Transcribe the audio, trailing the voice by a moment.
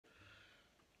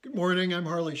Good morning, I'm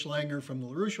Harley Schlanger from the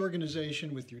LaRouche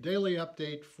organization with your daily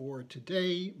update for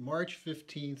today, March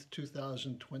 15th,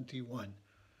 2021.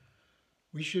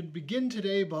 We should begin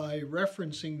today by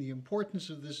referencing the importance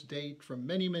of this date from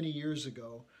many, many years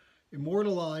ago,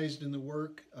 immortalized in the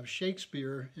work of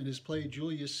Shakespeare in his play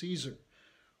Julius Caesar,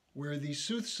 where the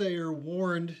soothsayer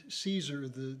warned Caesar,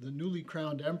 the newly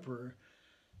crowned emperor,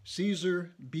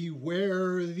 "Caesar,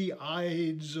 beware the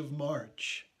Ides of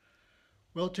March."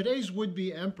 Well, today's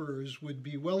would-be emperors would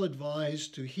be well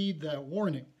advised to heed that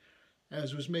warning,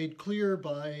 as was made clear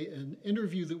by an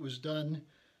interview that was done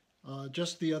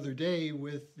just the other day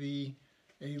with a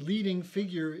leading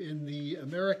figure in the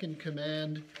American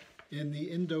command in the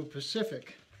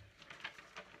Indo-Pacific,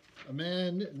 a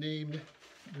man named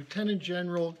Lieutenant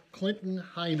General Clinton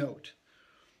Highnote.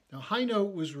 Now,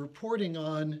 Highnote was reporting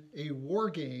on a war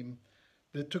game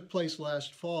that took place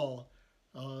last fall,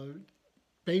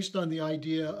 based on the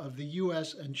idea of the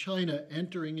U.S. and China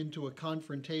entering into a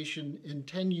confrontation in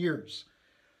 10 years,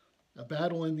 a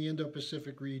battle in the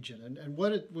Indo-Pacific region. And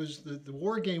what it was, the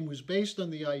war game was based on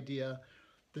the idea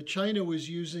that China was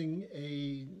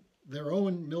using their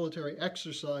own military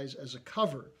exercise as a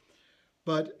cover,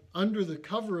 but under the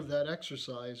cover of that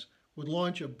exercise would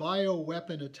launch a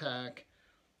bioweapon attack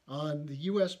on the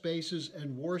U.S. bases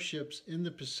and warships in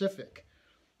the Pacific,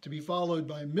 to be followed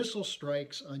by missile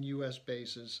strikes on U.S.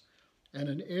 bases and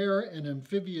an air and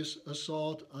amphibious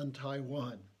assault on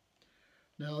Taiwan.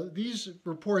 Now, these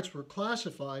reports were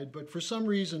classified, but for some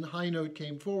reason, Highnote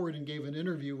came forward and gave an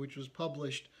interview which was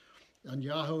published on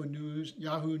Yahoo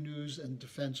News and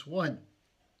Defense One.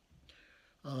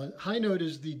 Highnote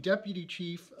is the Deputy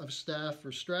Chief of Staff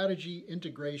for Strategy,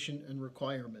 Integration, and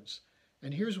Requirements.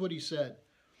 And here's what he said.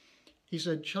 He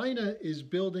said, China is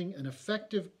building an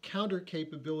effective counter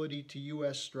capability to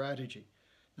U.S. strategy.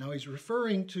 Now, he's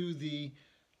referring to the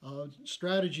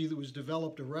strategy that was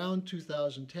developed around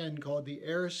 2010 called the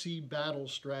Air-Sea Battle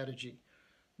Strategy,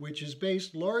 which is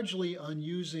based largely on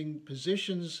using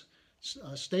positions,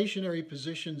 stationary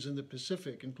positions in the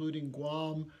Pacific, including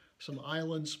Guam, some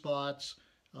island spots,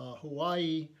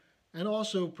 Hawaii, and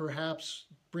also perhaps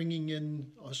bringing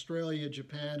in Australia,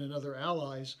 Japan, and other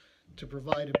allies to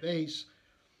provide a base.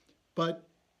 But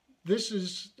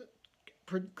this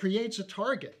creates a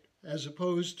target as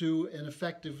opposed to an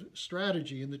effective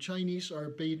strategy. And the Chinese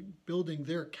are building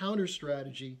their counter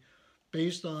strategy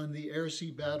based on the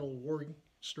air-sea battle war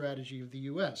strategy of the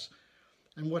US.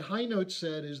 And what Highnote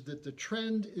said is that the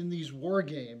trend in these war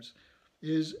games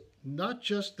is not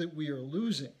just that we are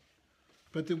losing,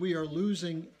 but that we are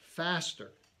losing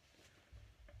faster.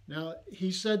 Now,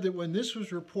 he said that when this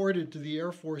was reported to the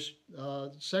Air Force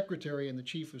Secretary and the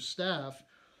Chief of Staff,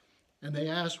 and they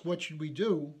asked, what should we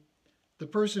do? The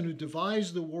person who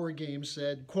devised the war game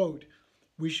said, quote,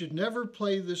 "We should never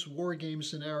play this war game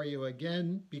scenario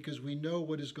again because we know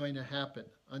what is going to happen,"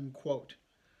 unquote.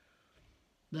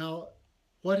 Now,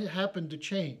 what happened to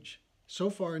change? So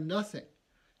far, nothing,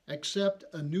 except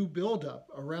a new buildup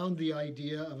around the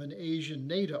idea of an Asian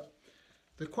NATO.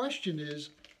 The question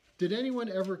is, did anyone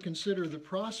ever consider the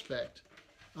prospect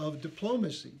of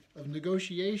diplomacy, of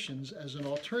negotiations as an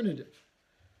alternative?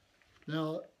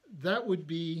 Now, that would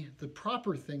be the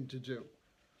proper thing to do.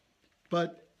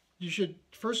 But you should,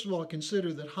 first of all,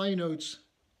 consider that Highnote's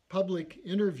public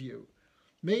interview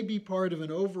may be part of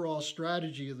an overall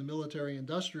strategy of the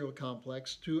military-industrial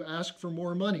complex to ask for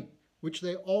more money, which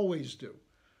they always do.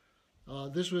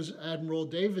 This was Admiral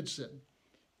Davidson,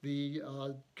 the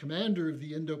commander of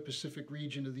the Indo-Pacific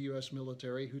region of the U.S.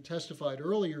 military, who testified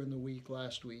earlier in the week,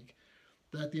 last week,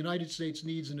 that the United States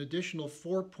needs an additional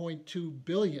 $4.2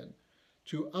 billion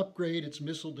to upgrade its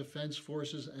missile defense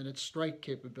forces and its strike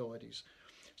capabilities.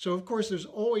 So, of course, there's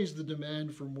always the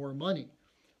demand for more money.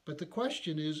 But the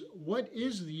question is, what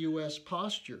is the U.S.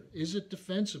 posture? Is it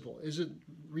defensible? Is it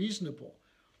reasonable?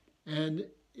 And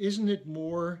isn't it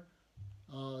more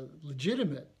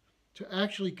legitimate to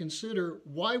actually consider,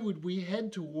 why would we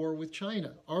head to war with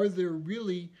China? Are there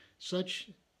really such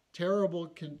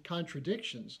terrible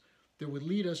contradictions that would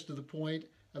lead us to the point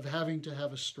of having to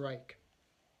have a strike?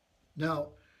 Now,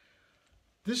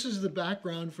 this is the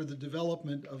background for the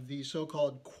development of the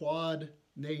so-called Quad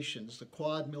nations, the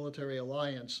Quad military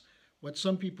alliance, what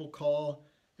some people call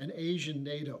an Asian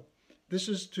NATO. This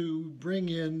is to bring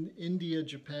in India,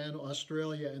 Japan,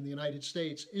 Australia, and the United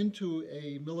States into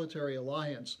a military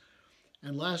alliance.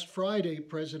 And last Friday,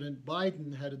 President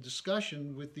Biden had a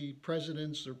discussion with the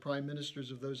presidents or prime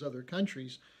ministers of those other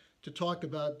countries to talk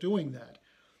about doing that.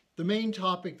 The main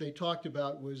topic they talked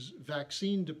about was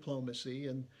vaccine diplomacy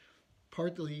and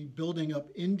partly building up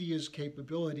India's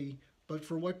capability, but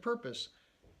for what purpose?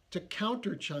 to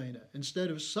counter China.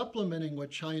 Instead of supplementing what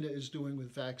China is doing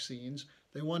with vaccines,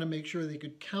 they want to make sure they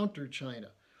could counter China.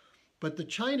 But the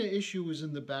China issue is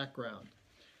in the background.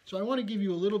 So I want to give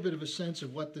you a little bit of a sense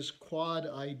of what this Quad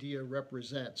idea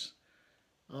represents.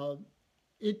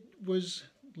 It was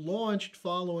launched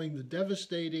following the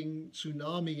devastating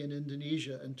tsunami in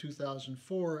Indonesia in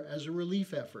 2004 as a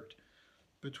relief effort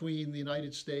between the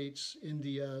United States,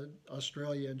 India,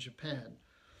 Australia, and Japan.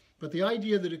 But the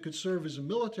idea that it could serve as a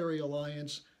military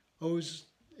alliance owes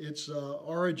its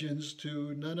origins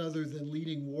to none other than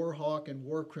leading war hawk and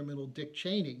war criminal Dick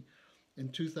Cheney in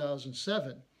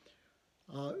 2007,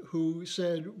 who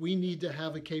said, we need to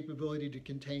have a capability to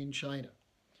contain China.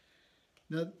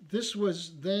 Now, this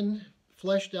was then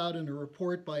fleshed out in a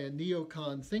report by a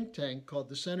neocon think tank called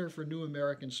the Center for New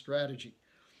American Strategy,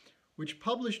 which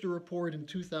published a report in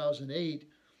 2008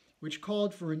 which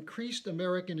called for increased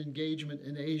American engagement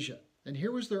in Asia. And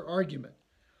here was their argument.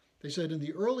 They said, in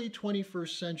the early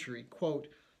 21st century, quote,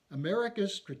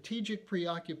 America's strategic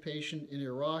preoccupation in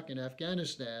Iraq and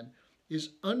Afghanistan is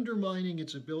undermining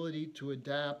its ability to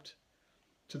adapt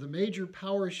to the major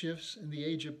power shifts in the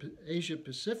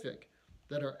Asia-Pacific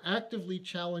that are actively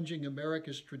challenging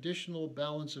America's traditional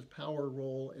balance of power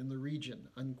role in the region,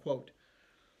 unquote.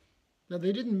 Now,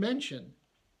 they didn't mention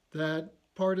that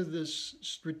part of this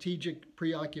strategic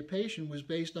preoccupation was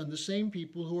based on the same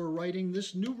people who are writing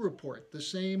this new report, the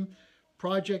same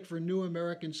Project for New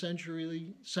American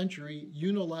Century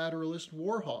unilateralist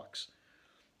war hawks.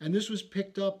 And this was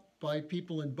picked up by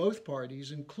people in both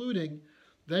parties, including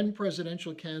then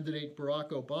presidential candidate Barack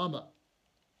Obama,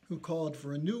 who called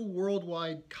for a new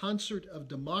worldwide concert of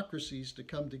democracies to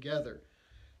come together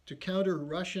to counter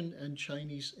Russian and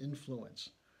Chinese influence.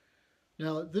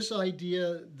 Now, this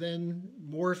idea then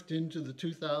morphed into the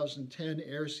 2010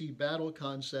 air-sea battle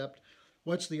concept.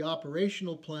 What's the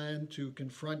operational plan to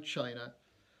confront China?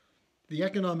 The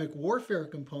economic warfare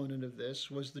component of this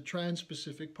was the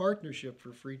Trans-Pacific Partnership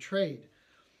for Free Trade,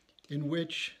 in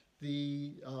which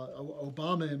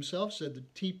Obama himself said the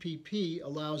TPP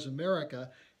allows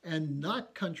America and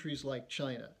not countries like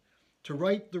China to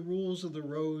write the rules of the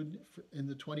road in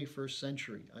the 21st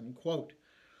century, unquote.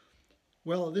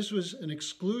 Well, this was an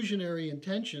exclusionary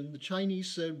intention. The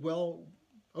Chinese said, well,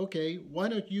 okay, why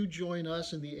don't you join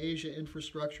us in the Asia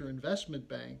Infrastructure Investment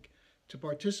Bank to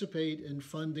participate in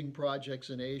funding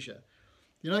projects in Asia?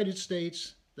 The United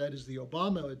States, that is the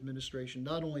Obama administration,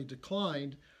 not only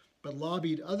declined, but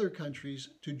lobbied other countries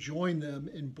to join them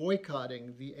in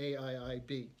boycotting the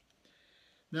AIIB.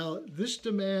 Now, this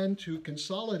demand to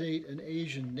consolidate an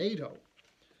Asian NATO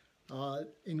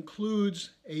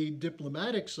includes a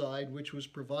diplomatic side, which was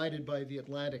provided by the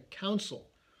Atlantic Council,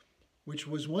 which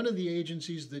was one of the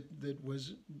agencies that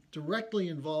was directly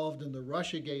involved in the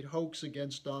Russiagate hoax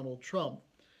against Donald Trump,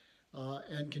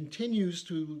 and continues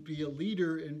to be a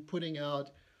leader in putting out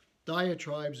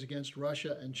diatribes against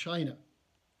Russia and China.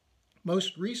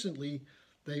 Most recently,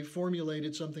 they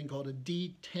formulated something called a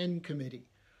D10 committee,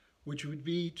 which would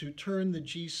be to turn the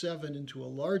G7 into a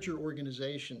larger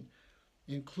organization,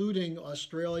 including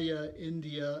Australia,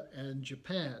 India, and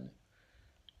Japan.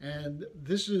 And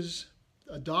this is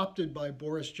adopted by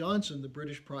Boris Johnson, the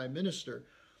British Prime Minister,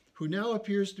 who now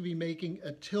appears to be making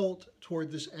a tilt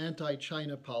toward this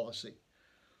anti-China policy.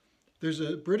 There's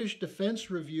a British Defense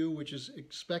Review, which is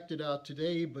expected out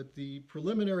today, but the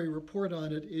preliminary report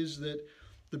on it is that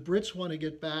the Brits want to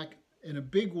get back in a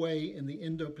big way in the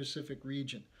Indo-Pacific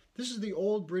region. This is the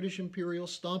old British Imperial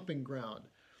stomping ground,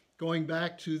 going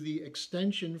back to the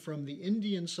extension from the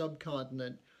Indian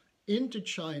subcontinent into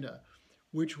China,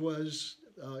 which was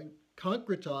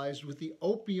concretized with the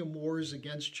Opium Wars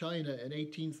against China in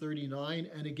 1839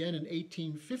 and again in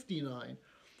 1859,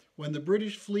 when the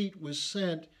British fleet was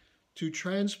sent to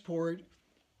transport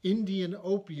Indian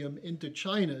opium into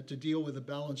China to deal with the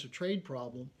balance of trade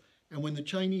problem. And when the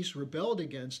Chinese rebelled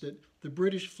against it, the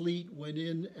British fleet went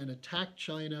in and attacked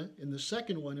China. In the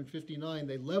second one in 59,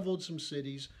 they leveled some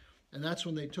cities, and that's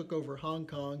when they took over Hong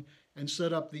Kong and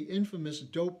set up the infamous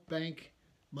dope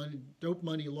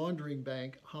money laundering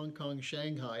bank, Hong Kong,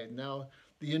 Shanghai, and now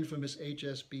the infamous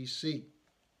HSBC.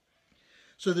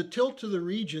 So the tilt to the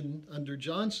region under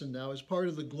Johnson now is part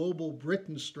of the global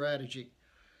Britain strategy.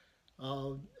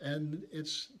 And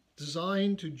it's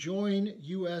designed to join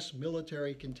U.S.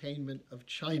 military containment of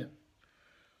China.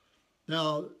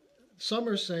 Now, some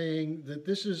are saying that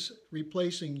this is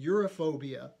replacing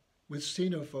Europhobia with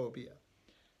xenophobia.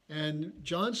 And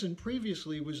Johnson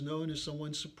previously was known as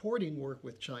someone supporting work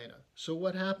with China. So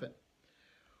what happened?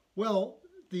 Well,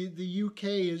 the UK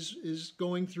is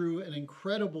going through an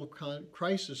incredible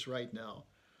crisis right now.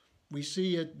 We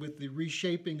see it with the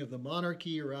reshaping of the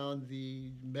monarchy around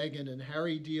the Meghan and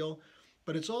Harry deal,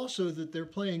 but it's also that they're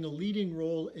playing a leading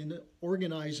role in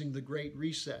organizing the Great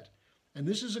Reset. And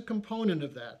this is a component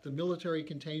of that, the military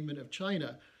containment of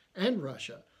China and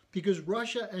Russia, because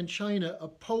Russia and China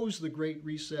oppose the Great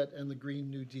Reset and the Green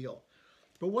New Deal.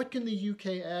 But what can the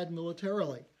UK add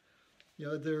militarily?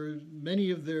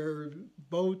 Many of their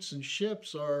boats and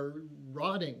ships are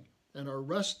rotting and are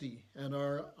rusty and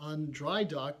are on dry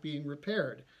dock being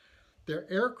repaired. Their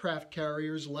aircraft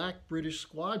carriers lack British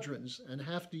squadrons and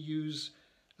have to use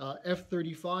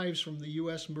F-35s from the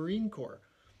US Marine Corps.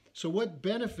 So what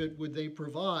benefit would they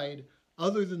provide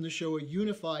other than to show a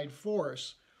unified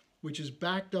force, which is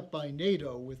backed up by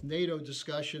NATO, with NATO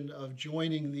discussion of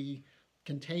joining the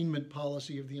containment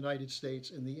policy of the United States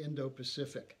in the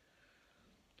Indo-Pacific?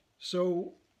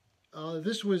 So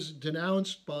this was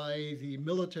denounced by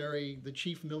the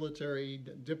chief military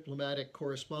diplomatic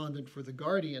correspondent for The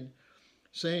Guardian,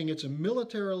 saying it's a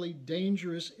militarily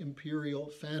dangerous imperial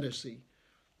fantasy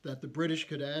that the British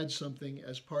could add something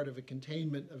as part of a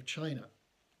containment of China.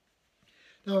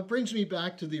 Now, it brings me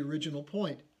back to the original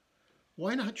point.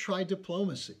 Why not try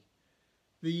diplomacy?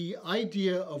 The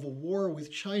idea of a war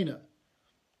with China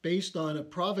based on a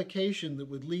provocation that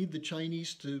would lead the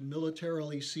Chinese to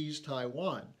militarily seize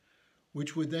Taiwan,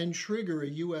 which would then trigger a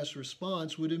US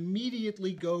response, would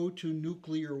immediately go to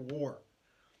nuclear war.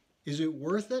 Is it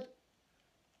worth it?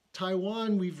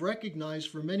 Taiwan we've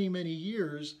recognized for many, many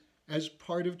years as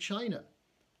part of China,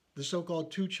 the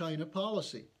so-called two-China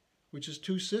policy, which is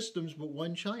two systems but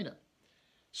one China.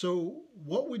 So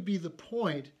what would be the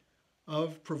point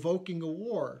of provoking a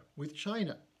war with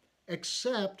China,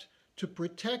 except to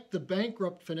protect the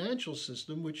bankrupt financial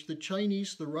system which the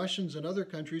Chinese, the Russians, and other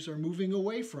countries are moving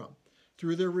away from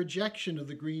through their rejection of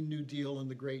the Green New Deal and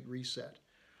the Great Reset?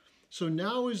 So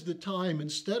now is the time,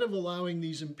 instead of allowing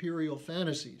these imperial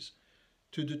fantasies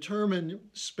to determine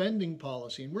spending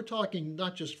policy, and we're talking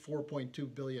not just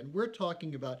 4.2 billion, we're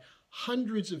talking about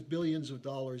hundreds of billions of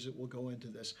dollars that will go into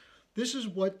this. This is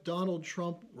what Donald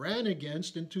Trump ran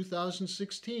against in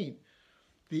 2016.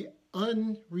 The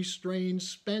unrestrained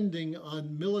spending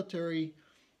on military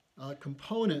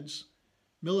components,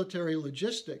 military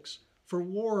logistics, for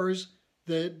wars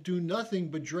that do nothing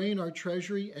but drain our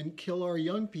treasury and kill our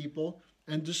young people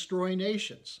and destroy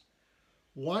nations.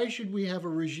 Why should we have a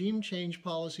regime change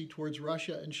policy towards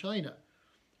Russia and China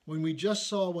when we just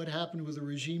saw what happened with a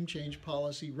regime change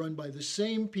policy run by the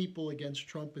same people against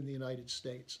Trump in the United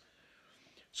States?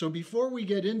 So before we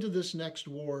get into this next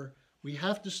war, we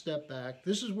have to step back.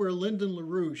 This is where Lyndon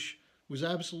LaRouche was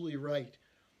absolutely right.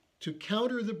 To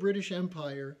counter the British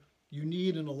Empire, you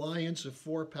need an alliance of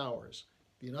four powers: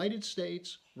 the United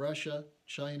States, Russia,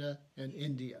 China, and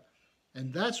India.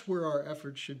 And that's where our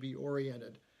efforts should be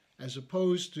oriented, as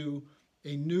opposed to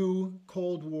a new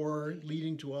Cold War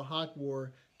leading to a hot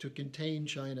war to contain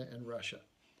China and Russia.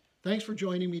 Thanks for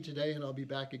joining me today, and I'll be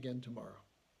back again tomorrow.